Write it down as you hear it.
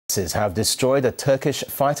Have destroyed a Turkish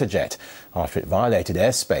fighter jet after it violated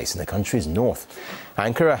airspace in the country's north.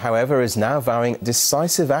 Ankara, however, is now vowing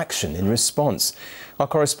decisive action in response. Our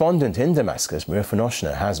correspondent in Damascus, Maria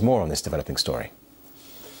Fanoshna, has more on this developing story.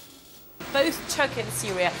 Both Turkey and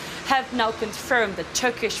Syria have now confirmed that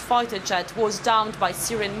Turkish fighter jet was downed by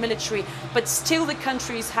Syrian military, but still the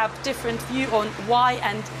countries have different view on why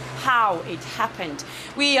and how it happened.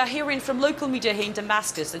 We are hearing from local media here in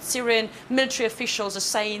Damascus that Syrian military officials are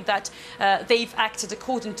saying that they've acted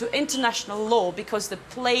according to international law because the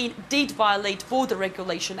plane did violate border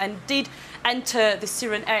regulation and did enter the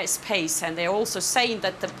Syrian airspace, and they're also saying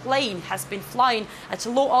that the plane has been flying at a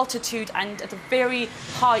low altitude and at a very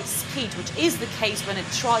high speed, which is the case when it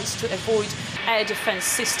tries to avoid air defense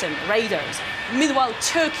system radars. Meanwhile,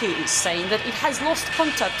 Turkey is saying that it has lost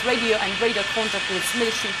radio and radar contact with its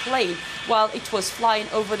military plane while it was flying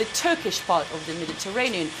over the Turkish part of the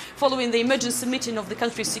Mediterranean. Following the emergency meeting of the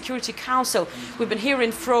country's Security Council, we've been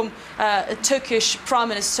hearing from Turkish Prime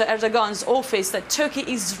Minister Erdogan's office that Turkey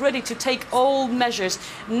is ready to take all measures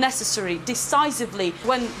necessary decisively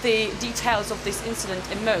when the details of this incident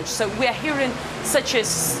emerge. So we are hearing such a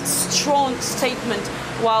strong statement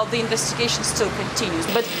while the investigation still continues.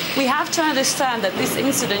 But we have to understand that this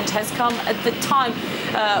incident has come at the time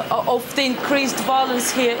of the increased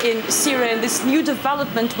violence here in Syria, and this new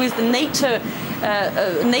development with the NATO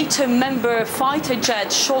member fighter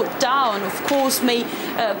jet shot down, of course, may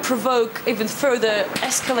provoke even further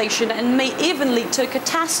escalation and may even lead to a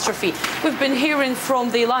catastrophe. We've been hearing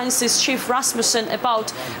from the alliance's chief Rasmussen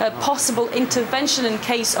about possible intervention in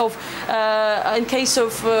case of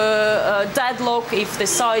deadlock, if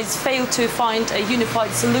the sides fail to find a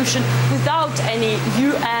unified solution without any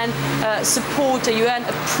UN support, a UN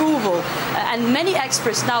approval. And many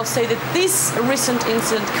experts now say that this recent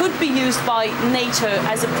incident could be used by NATO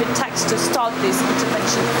as a pretext to start this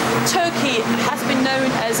intervention. Turkey has been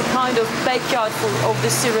known as a kind of backyard of the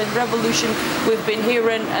Syrian revolution. We've been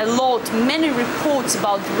hearing a lot, many reports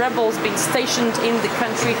about rebels being stationed in the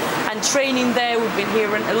country and training there. We've been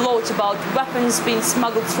hearing a lot about weapons being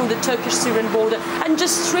smuggled through the Turkish-Syrian border. And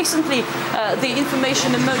just recently, the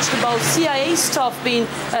information emerged about CIA staff being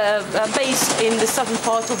based in the southern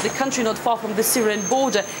part of the country, not far from the Syrian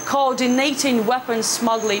border, coordinating weapons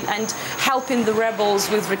smuggling and helping the rebels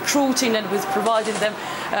with recruiting and with providing them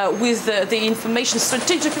with the information,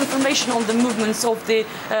 strategic information on the movements of the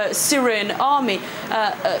Syrian army.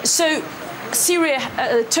 So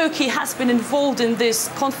Turkey has been involved in this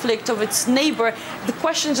conflict of its neighbor. The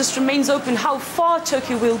question just remains open how far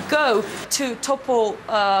Turkey will go to topple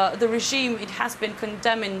the regime it has been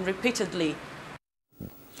condemning repeatedly.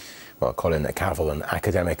 Well, Colin Cavell, an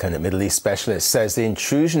academic and a Middle East specialist, says the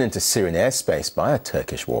intrusion into Syrian airspace by a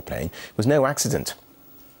Turkish warplane was no accident.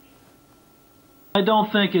 I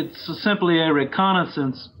don't think it's simply a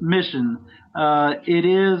reconnaissance mission. It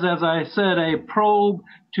is, as I said, a probe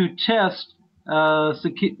to test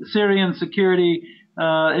Syrian security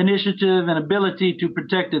initiative and ability to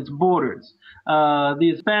protect its borders.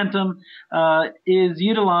 The Phantom is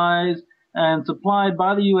utilized and supplied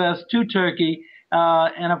by the U.S. to Turkey,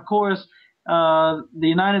 and of course the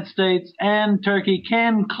United States and Turkey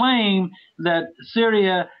can claim that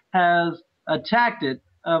Syria has attacked it.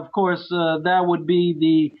 Of course, that would be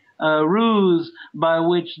the ruse by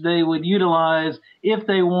which they would utilize if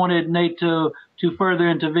they wanted NATO to further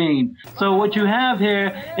intervene. So what you have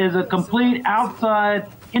here is a complete outside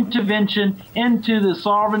intervention into the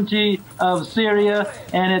sovereignty of Syria,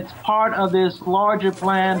 and it's part of this larger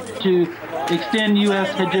plan to extend U.S.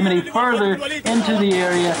 hegemony further into the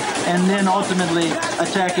area and then ultimately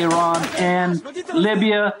attack Iran. And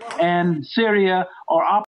Libya and Syria are